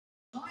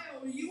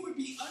or you would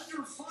be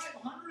under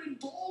 500 in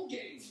bowl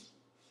games.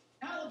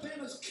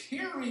 Alabama's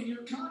carrying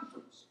your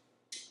conference.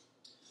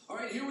 All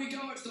right, here we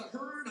go. It's the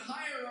herd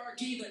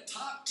hierarchy, the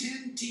top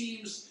 10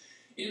 teams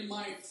in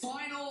my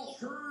final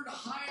herd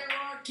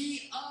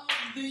hierarchy of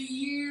the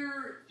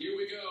year. Here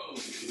we go.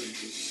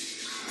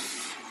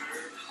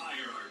 Herd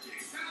hierarchy.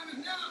 Time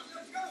is now.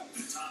 Let's go.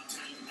 The top 10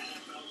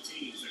 NFL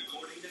teams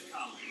according to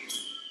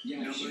college.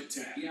 Yeah, Number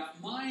 10. Yeah,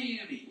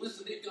 Miami.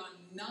 Listen, they've gone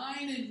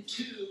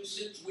 9-2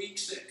 since week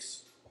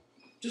 6.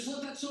 Just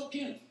let that soak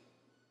in.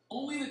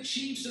 Only the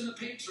Chiefs and the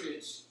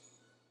Patriots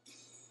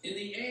in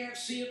the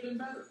AFC have been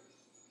better.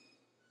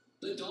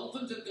 The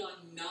Dolphins have gone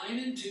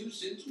 9-2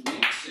 since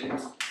week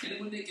 6,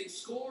 and when they can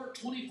score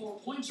 24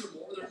 points or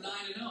more, they're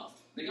 9-0.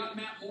 They got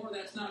Matt Moore.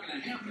 That's not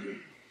going to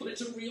happen. But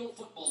it's a real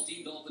football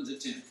team. Dolphins at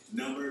 10.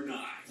 Number 9.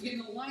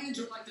 Again, the Lions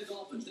are like the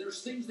Dolphins.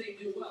 There's things they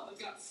do well. They've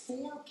got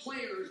 4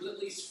 players with at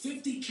least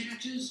 50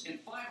 catches and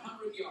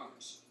 500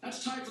 yards.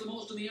 That's tied for the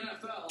most in the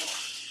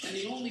NFL, and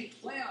the only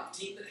playoff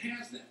team that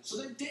has that. So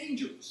they're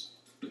dangerous.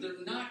 But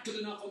they're not good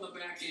enough on the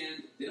back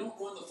end. They don't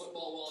run the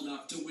football well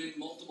enough to win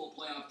multiple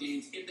playoff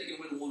games if they can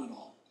win one at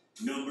all.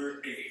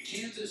 Number 8.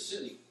 Kansas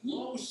City.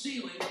 Low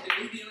ceiling.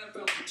 They lead the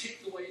NFL in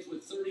takeaways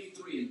with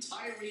 33. And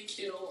Tyreek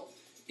Hill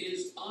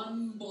is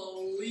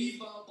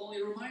unbelievable.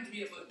 He reminds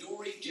me of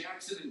Adoree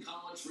Jackson in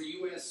college for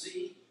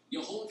USC.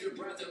 You hold your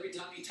breath every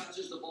time he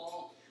touches the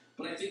ball.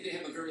 But I think they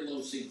have a very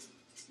low ceiling.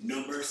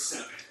 Number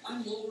 7.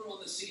 I'm lower on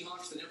the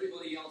Seahawks than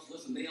everybody else.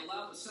 Listen, they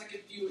allow the second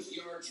fewest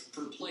yards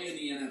per play in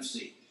the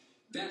NFC.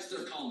 That's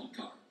their calling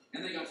card.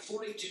 And they got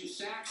 42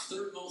 sacks,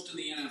 third most in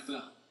the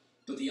NFL.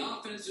 But the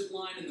offensive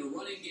line and the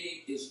running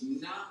game is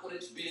not what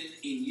it's been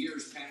in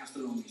years past.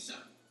 They're only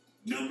 7.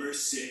 Number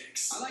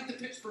 6. I like the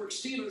Pittsburgh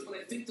Steelers, but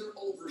I think they're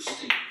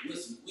overstated.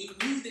 Listen, we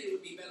knew they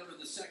would be better in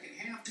the second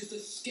half because the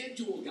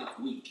schedule got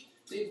weak.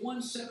 They've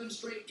won 7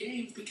 straight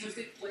games because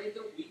they played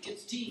the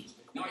weakest teams.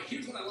 Now,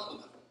 here's what I love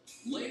about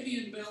it.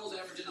 Le'Veon Bell's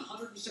averaging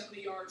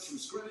 170 yards from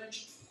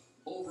scrimmage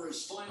over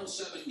his final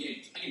 7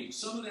 games. Again,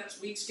 some of that's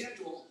weak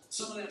schedule.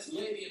 Some of that's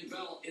Le'Veon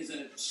Bell is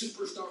a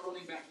superstar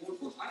running back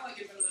workhorse. I like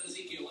it better than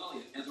Ezekiel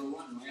Elliott as a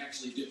runner. I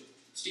actually do.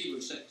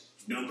 Steelers 6.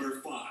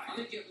 Number 5. I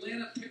think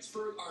Atlanta,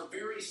 Pittsburgh are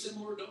very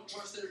similar. Don't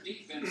trust their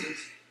defenses.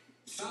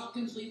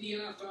 Falcons lead the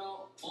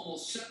NFL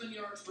almost 7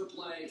 yards per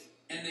play,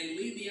 and they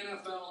lead the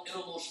NFL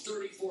in almost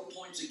 34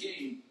 points a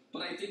game.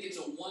 But I think it's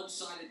a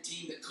one-sided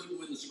team that couldn't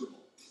win the Super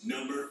Bowl.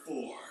 Number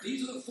 4.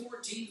 These are the 4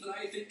 teams that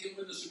I think can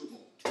win the Super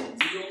Bowl.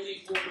 The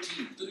only 4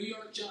 teams. The New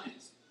York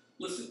Giants.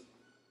 Listen,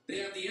 they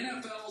have the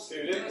NFL's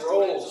best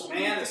rolls,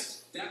 man.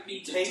 That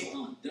means a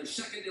ton. Their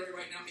secondary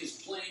right now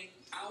is playing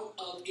out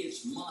of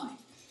its mind.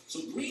 So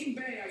Green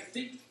Bay, I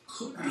think,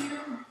 could beat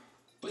them,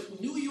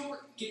 but New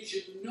York gets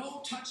you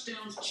no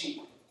touchdowns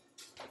cheap.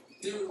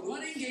 Their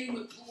running game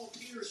with Paul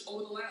Pierce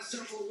over the last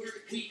several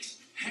weeks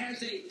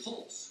has a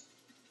pulse.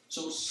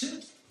 So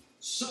since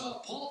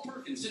Paul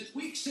Perkins, since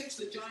week 6,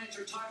 the Giants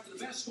are tied for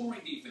the best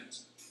scoring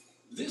defense.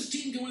 This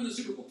team can win the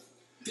Super Bowl.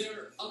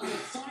 They're, of the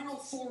final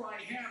 4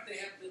 I have, they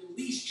have the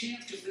least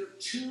chance because they're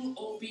too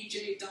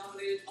OBJ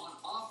dominated on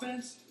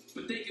offense,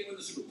 but they can win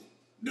the Super Bowl.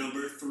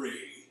 Number 3.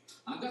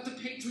 I've got the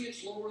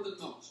Patriots lower than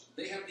most.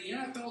 They have the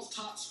NFL's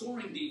top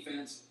scoring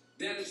defense.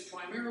 That is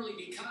primarily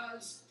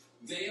because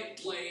they have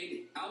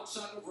played,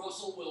 outside of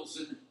Russell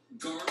Wilson,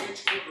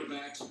 garbage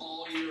quarterbacks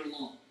all year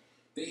long.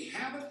 They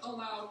haven't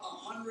allowed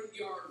a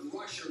 100-yard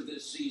rusher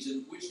this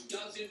season, which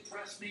does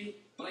impress me,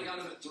 but I got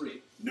them at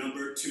 3.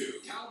 Number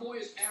 2.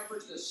 Cowboys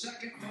average the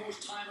second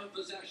most time of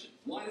possession.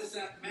 Why does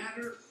that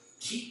matter?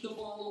 Keep the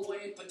ball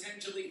away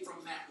potentially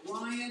from Matt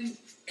Ryan,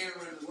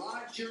 Aaron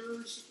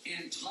Rodgers,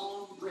 and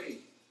Tom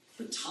Brady.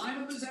 The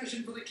time of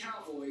possession for the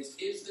Cowboys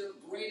is their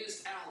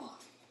greatest ally.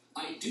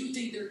 I do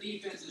think their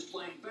defense is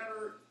playing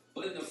better,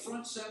 but in the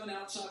front 7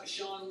 outside of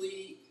Sean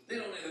Lee, they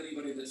don't have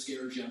anybody that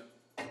scares you.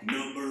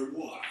 Number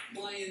 1.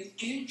 By an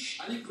inch,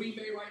 I think Green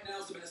Bay right now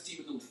is the best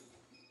team in the league.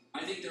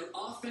 I think their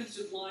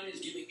offensive line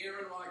is giving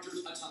Aaron Rodgers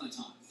a ton of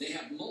time. They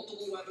have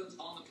multiple weapons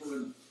on the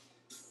perimeter.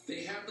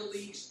 They have the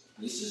league's,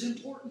 this is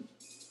important,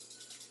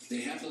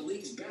 they have the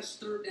league's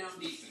best third down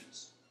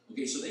defense.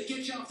 Okay, so they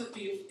get you off the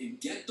field and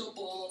get the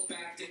ball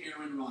back to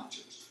Aaron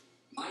Rodgers.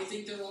 I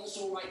think they're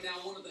also right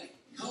now one of the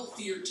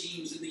healthier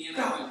teams in the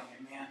NFL.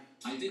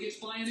 I think it's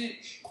by an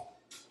inch.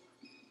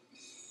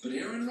 But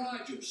Aaron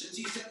Rodgers, since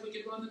he said we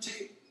could run the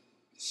table,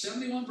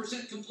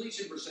 71%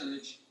 completion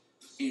percentage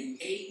and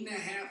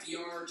 8.5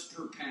 yards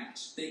per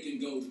pass. They can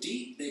go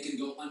deep. They can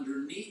go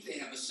underneath. They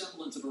have a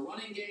semblance of a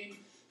running game.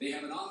 They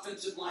have an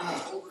offensive line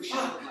that's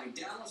overshadowed by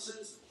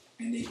Dallas's.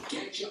 And they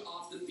get you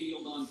off the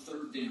field on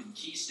third down.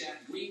 Key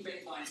stat, Green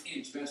Bay by an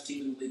inch. Best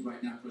team in the league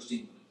right now,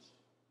 Christine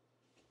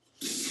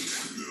Williams.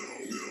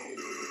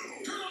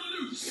 No. Turn on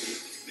the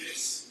news.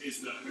 This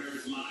is the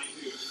Herd Line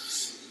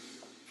News.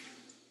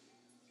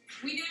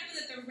 We know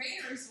that the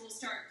Raiders will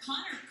start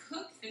Connor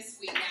Cook this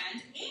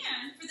weekend,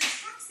 and for the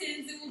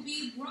Texans, it will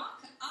be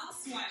Brock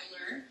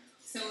Osweiler.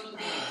 So it'll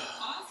be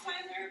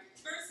Osweiler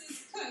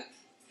versus Cook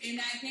in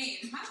that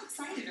game. How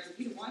excited are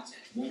you to watch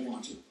it? Won't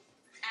watch it.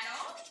 At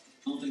all?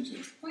 I don't think so.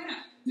 Why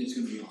not? It's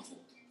going to be awful.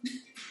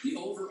 The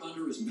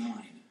over-under is 9.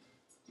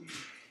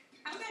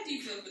 How bad do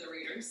you feel for the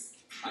Raiders?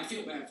 I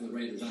feel bad for the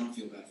Raiders. I don't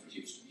feel bad for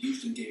Houston.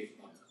 Houston gave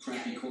a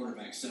crappy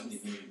quarterback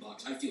 $70 million.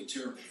 I feel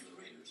terrible for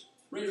the Raiders.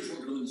 Raiders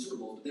weren't going to win the Super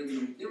Bowl, but they were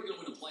going to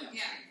win a playoff.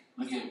 Yeah.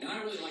 I feel, and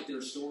I really like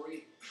their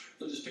story.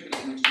 They'll just pick it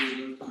up next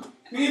year.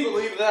 Can you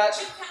believe that?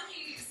 Chip